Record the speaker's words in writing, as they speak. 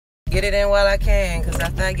Get it in while I can, because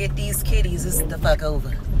after I get these kitties, it's the fuck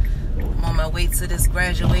over. I'm on my way to this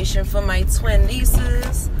graduation for my twin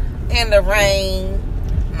nieces in the rain.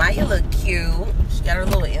 Maya look cute. She got her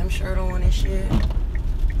little M shirt on and shit.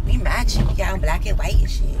 We matching. We got on black and white and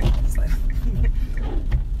shit. It's like,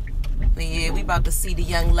 but yeah, we about to see the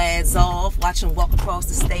young lads off. Watch them walk across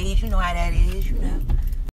the stage. You know how that is, you know.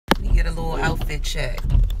 We get a little outfit check.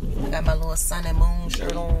 I got my little sun and moon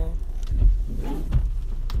shirt on.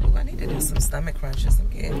 Ooh, I need to do some stomach crunches. I'm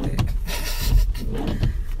getting big.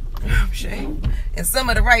 I'm ashamed. In some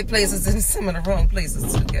of the right places and some of the wrong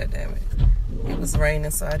places too, goddammit. It was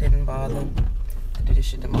raining, so I didn't bother. I do this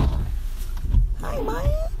shit tomorrow. Hi,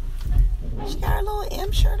 Maya. She got her little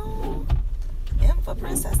M shirt on. M for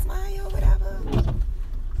Princess Maya or whatever.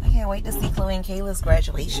 I can't wait to see Chloe and Kayla's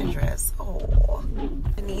graduation dress. Oh,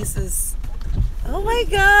 the nieces. Oh my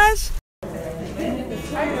gosh.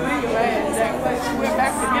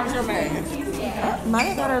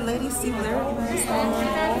 Maya got her Lady C lyric mask on.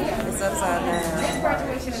 It's upside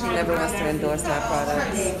down. She never wants to endorse our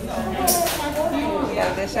products. You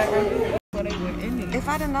got a good shot right here? If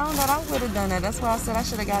I'd have known that, I would have done that. That's why I said I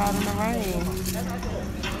should have got out in the rain.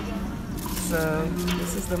 So,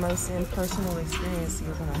 this is the most impersonal experience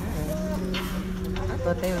you're going to have. I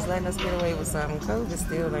thought they was letting us get away with something. COVID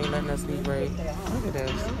still ain't letting us be great. Look at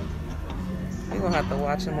this. We're going to have to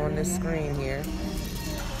watch them on this screen here.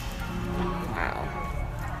 Wow.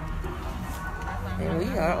 And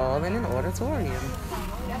we are all in an auditorium.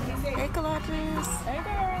 Hey, Calatrus. Hey,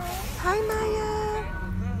 girl. Hi, Maya.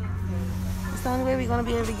 It's the only way we're going to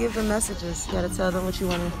be able to give them messages. You got to tell them what you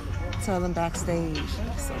want to tell them backstage.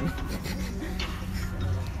 So.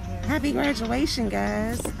 Happy graduation,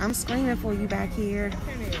 guys. I'm screaming for you back here.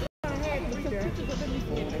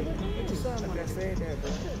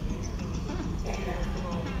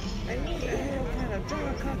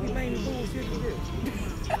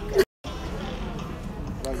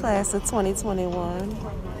 Class of 2021.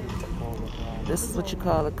 This is what you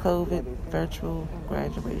call a COVID virtual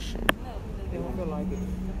graduation.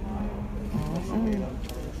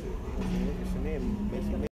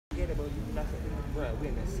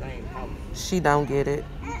 She don't get it.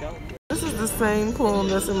 This is the same poem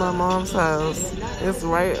that's in my mom's house. It's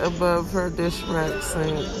right above her dish rack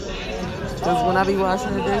sink. Because when I be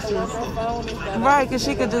washing the dishes, right, because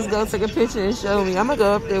she could just go take a picture and show me. I'm going to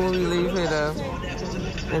go up there when we leave here, though,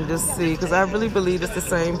 and just see. Because I really believe it's the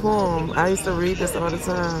same poem. I used to read this all the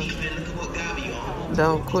time.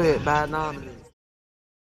 Don't Quit by Anonymous.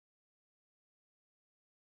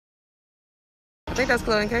 I think that's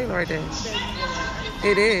Chloe and Kayla right there.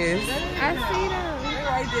 It is. I see them. They're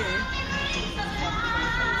right there.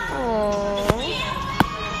 Aww.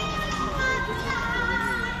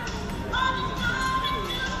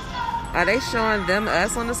 Are they showing them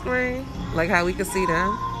us on the screen? Like how we can see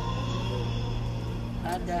them?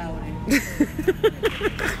 I doubt it.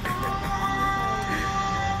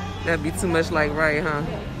 That'd be too much like right, huh?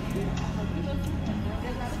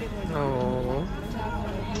 Oh.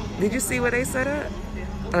 Did you see where they set up?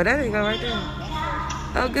 Oh, there they go right there.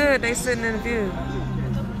 Oh, good. They sitting in the view.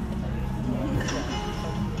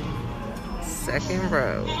 Second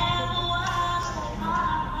row.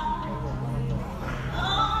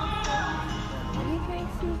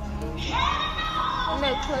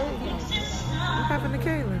 No, Chloe. What happened to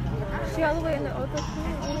Kayla? She all the way in the other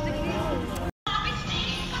corner.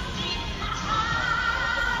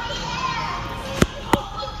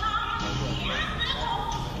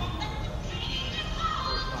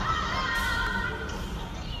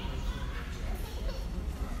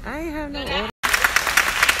 I ain't have no order.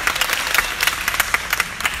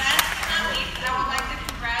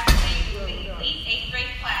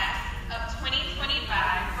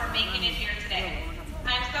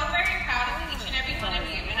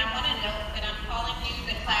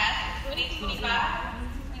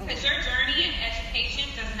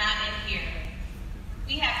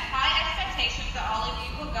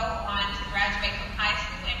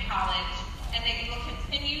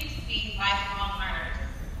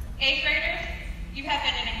 Eighth graders, you have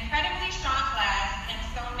been an incredibly strong class in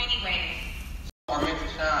so many ways. We are meant to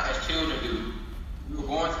shine as children do. We were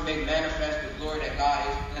born to make manifest the glory that God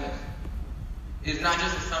is within us. It is not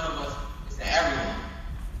just in some of us, it's in everyone.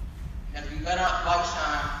 As we let our light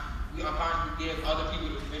shine, we unconsciously give other people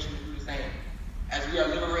the permission to do the same. As we are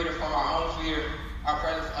liberated from our own fear, our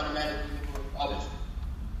presence automatically liberates others.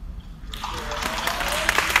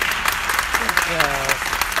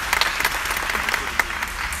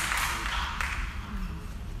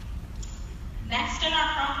 Next in our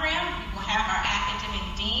program, we will have our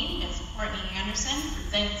academic dean, Ms. Courtney Anderson,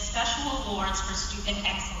 present special awards for student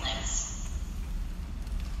excellence.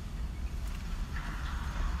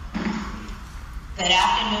 Good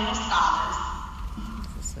afternoon, scholars.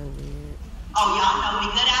 That's so weird. Oh, y'all know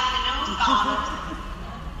me. Good afternoon, scholars.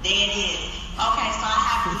 There it is. Okay, so I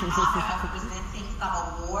have the honor of presenting some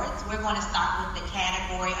awards. We're going to start with the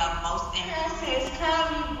category of most Harrison is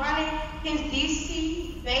currently running his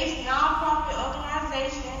DC-based nonprofit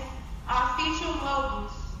organization, Our Future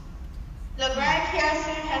Moguls. LeGrand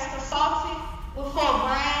Harrison has consulted with for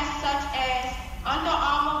brands such as Under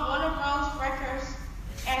Armour, Warner Bros. Records,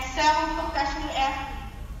 and several professional athletes.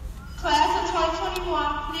 Class of 2021,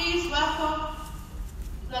 please welcome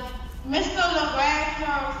Mr. LeGrand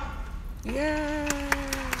Harrison. Yeah.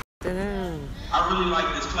 Damn. I really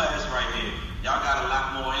like this class right here. Y'all got a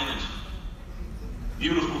lot more energy.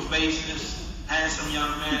 Beautiful faces, handsome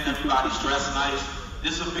young men, everybody's dressed nice.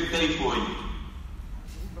 This is a big day for you.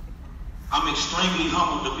 I'm extremely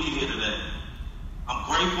humbled to be here today. I'm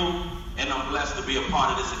grateful and I'm blessed to be a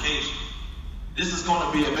part of this occasion. This is going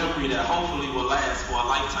to be a memory that hopefully will last for a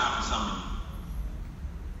lifetime for some of you.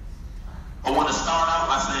 I want to start out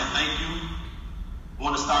by saying thank you. I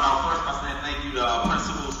want to start out first by saying thank you to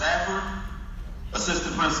Principal Stafford,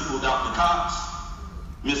 Assistant Principal Dr. Cox,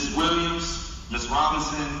 Ms. Williams, Ms.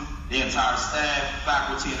 Robinson, the entire staff,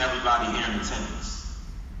 faculty, and everybody here in attendance.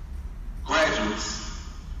 Graduates,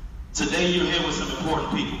 today you're here with some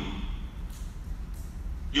important people.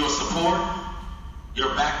 Your support,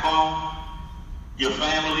 your backbone, your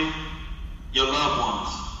family, your loved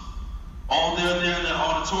ones. All they're there in the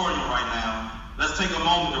auditorium right now. Let's take a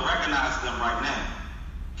moment to recognize them right now,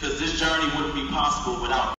 because this journey wouldn't be possible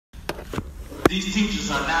without them. These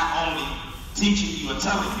teachers are not only teaching you and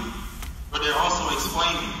telling you, but they're also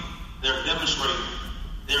explaining, they're demonstrating,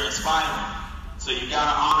 they're inspiring. So you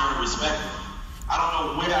gotta honor and respect them. I don't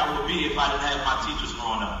know where I would be if I didn't have my teachers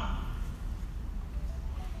growing up.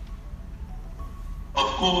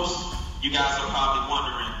 Of course, you guys are probably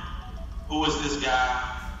wondering, who is this guy?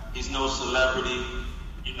 He's no celebrity.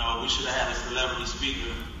 You know, we should have had a celebrity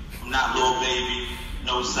speaker. I'm not Lil Baby,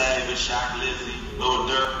 no Savage, Shock Lizzie, Lil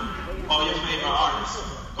Durk, all your favorite artists.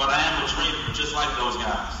 But I am a dreamer, just like those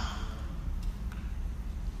guys.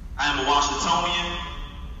 I am a Washingtonian,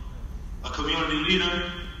 a community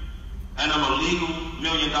leader, and I'm a legal $1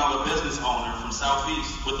 million business owner from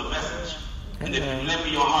Southeast with a message. And if you lend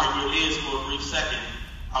me your heart and your ears for a brief second,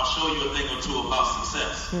 I'll show you a thing or two about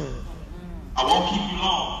success. I won't keep you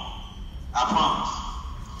long, I promise.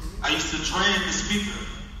 I used to dread the speaker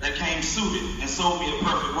that came suited and sold me a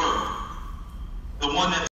perfect word. The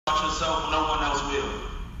one that taught yourself when no one else will.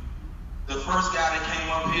 The first guy that came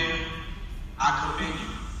up here, I commend you.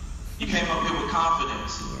 You came up here with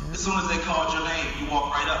confidence. As soon as they called your name, you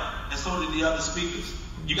walked right up. And so did the other speakers.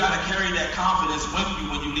 You got to carry that confidence with you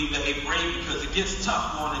when you leave the 8th grade, because it gets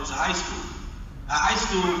tough going into high school. At high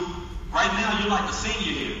school, right now, you're like a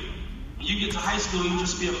senior here. When you get to high school, you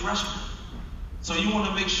just be a freshman. So you want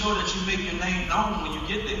to make sure that you make your name known when you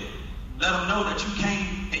get there. Let them know that you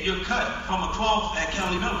came and you're cut from a 12th at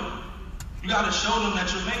Kelly Miller. You got to show them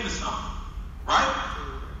that you're making something. Right?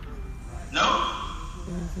 No?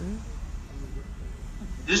 Mm-hmm.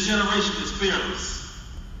 This generation is fearless.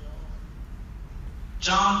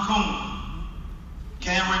 John Coon,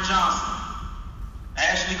 Cameron Johnson,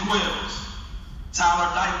 Ashley Quills, Tyler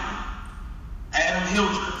Dykeman, Adam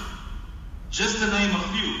Hildreth, just to name a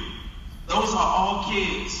few. Those are all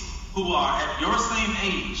kids who are at your same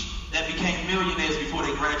age that became millionaires before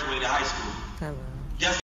they graduated high school. Hello.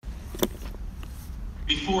 Yes,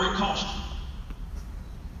 before it cost you.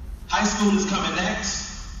 High school is coming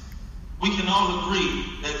next. We can all agree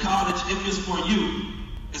that college, if it's for you,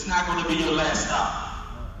 it's not going to be your last stop.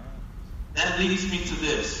 That leads me to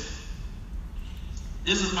this.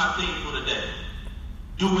 This is my theme for the day.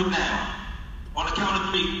 Do it now. On the count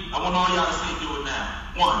of 3, I want all y'all to say do it now.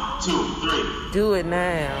 1, 2, 3. Do it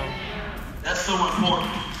now. That's so important.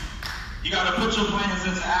 You got to put your plans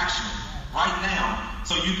into action right now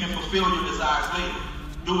so you can fulfill your desires later.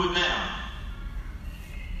 Do it now.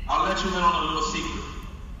 I'll let you in on a little secret.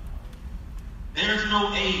 There's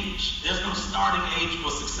no age. There's no starting age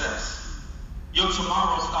for success. Your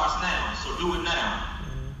tomorrow starts now, so do it now.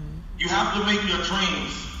 Mm-hmm. You have to make your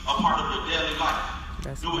dreams a part of your daily life.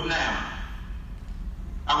 Do it now.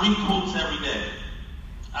 I read quotes every day.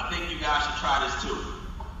 I think you guys should try this too.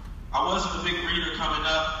 I wasn't a big reader coming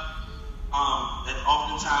up, and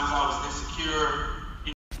oftentimes I was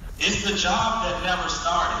insecure. It's the job that never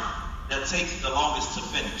started that takes the longest to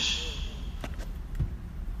finish.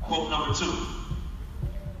 Quote number 2.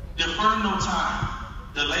 Defer no time.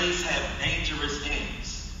 Delays have dangerous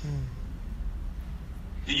ends.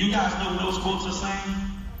 Do you guys know what those quotes are saying?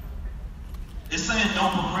 It's saying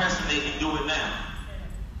don't procrastinate and do it now.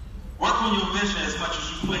 Work on your vision as much as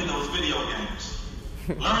you play those video games.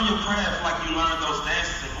 Learn your craft like you learned those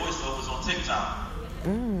dances and voiceovers on TikTok.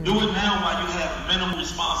 Do it now while you have minimal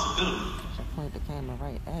responsibility. I point the camera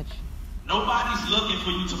right at you. Nobody's looking for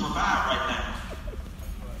you to provide right now.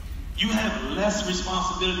 You have less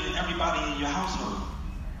responsibility than everybody in your household.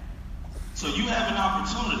 So you have an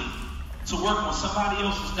opportunity to work on somebody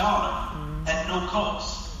else's daughter at no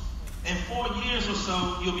cost. In 4 years or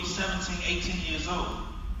so, you'll be 17, 18 years old.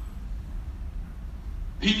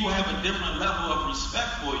 People have a different level of respect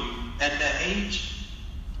for you at that age,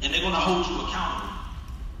 and they're going to hold you accountable.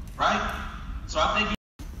 Right? So I think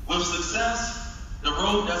with success, the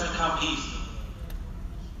road doesn't come easy.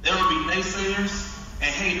 There will be naysayers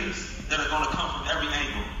and haters that are going to come from every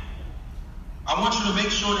angle. I want you to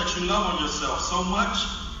make sure that you love on yourself so much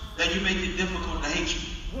that you make it difficult to hate you.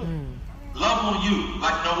 Love on you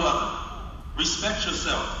like no other. Respect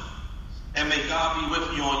yourself. And may God be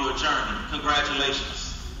with you on your journey. Congratulations.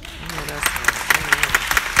 Oh, that's good.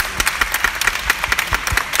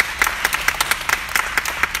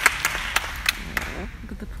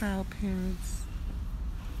 Look at the proud parents.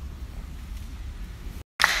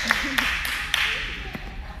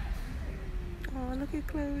 Oh, look at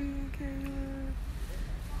Chloe and Kayla.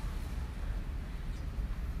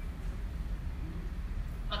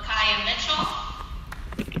 Micaiah Mitchell.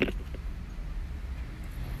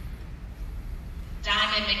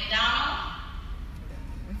 Diamond McDonald.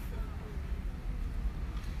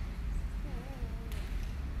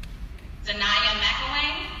 Zanaya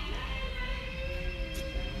McElwain.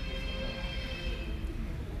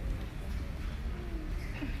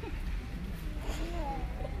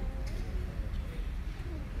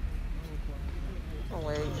 Oh,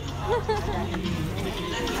 wait.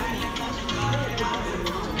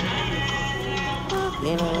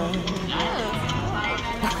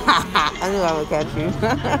 I knew I would catch you.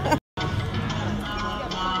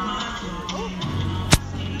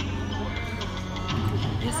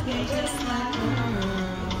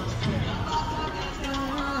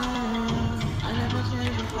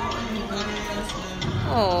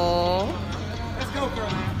 Oh. Let's go,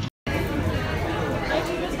 girl.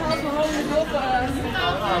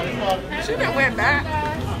 She done went back.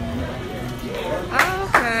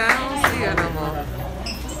 Okay, I don't see her no more.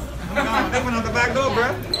 No, they went out the back door, bro.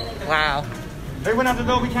 Wow. They went out the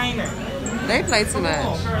door, we came in. They play too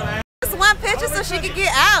much. Just one picture so she could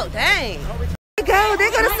get out. Dang. There go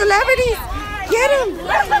the celebrities. Get them.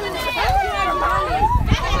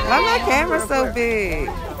 Why my camera so big?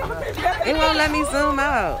 It won't let me zoom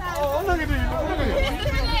out. Oh, look at this.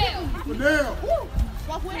 Look at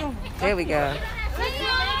this. There we go.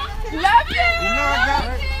 Love you. You know I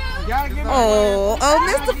gotta get my Oh,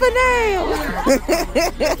 Mr. Fidel.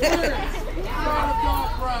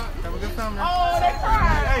 Have a good time, man. Oh, they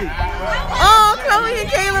cried. Hey. Oh, Chloe and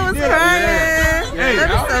Kayla was crying. Hey, That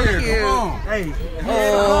is so come cute. on. Hey.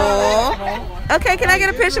 Oh. Okay, can I get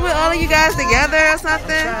a picture with all of you guys together or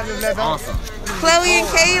something? That's awesome. Chloe and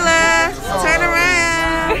Kayla, turn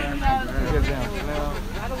around.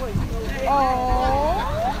 Oh.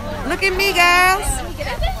 Look at me, girls.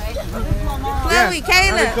 Chloe,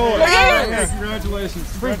 Kayla, please.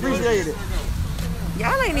 Congratulations. Appreciate it.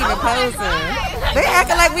 Y'all ain't even posing. They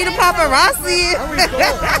acting like we the paparazzi.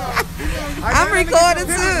 I'm recording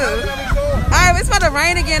too. All right, it's about to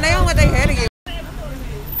rain again. They don't want their hair to get.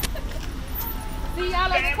 See y'all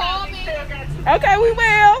like call me. Okay, we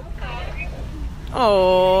will.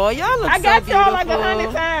 Oh, y'all look so beautiful. I got y'all like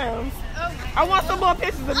 100 times. I want some more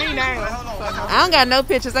pictures of me now. I don't got no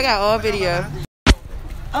pictures. I got all video.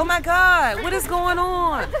 Oh my God, what is going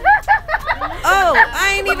on? Oh,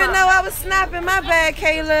 I ain't even know I was snapping. My bad,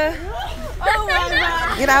 Kayla. Oh my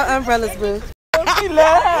God. Get out umbrellas, boo. She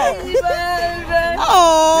love.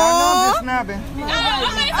 Oh, Snapping.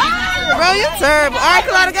 bro, you terrible. All right,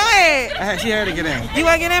 Kalana, go ahead. She had to get in. You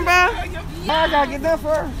want to get in, bro? I gotta get there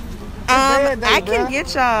first. I day, can bruh.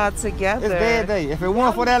 get y'all together. It's bad day. If it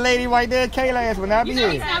weren't for that lady right there, Kayla ass would not be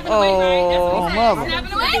here. Oh, Mother.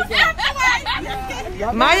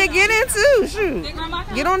 Maya, get in too. Shoot,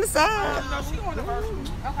 get on the side.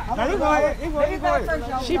 Now you go ahead. You go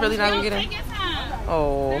ahead. She really not gonna get in.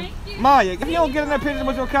 Oh, Maya, if you don't get in that picture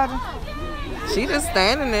with your cousin, she just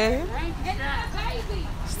standing there.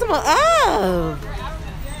 She's talking about, oh.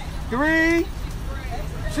 3,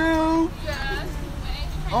 2.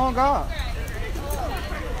 Oh God.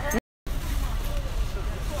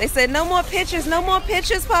 They said no more pictures,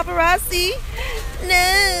 paparazzi.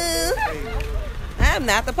 No. I'm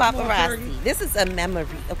not the paparazzi. This is a memory,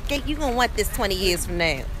 okay? You're going to want this 20 years from now.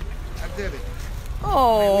 I did it.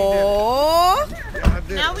 Oh. Yeah, I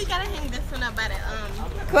did Now it. we gotta hang this one up by the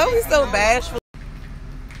Chloe's so bashful.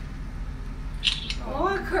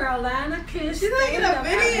 Oh, Carolina kiss. She's taking a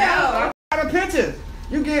video. I got a picture.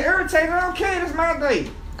 You get irritated. I don't care. It's my day.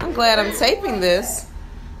 I'm glad I'm taping this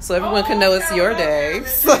so everyone can know it's your day.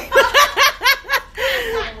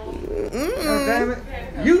 Oh, damn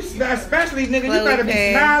it. You especially, nigga, you better be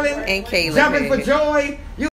Chloe smiling, and Caleb jumping for Page. joy. You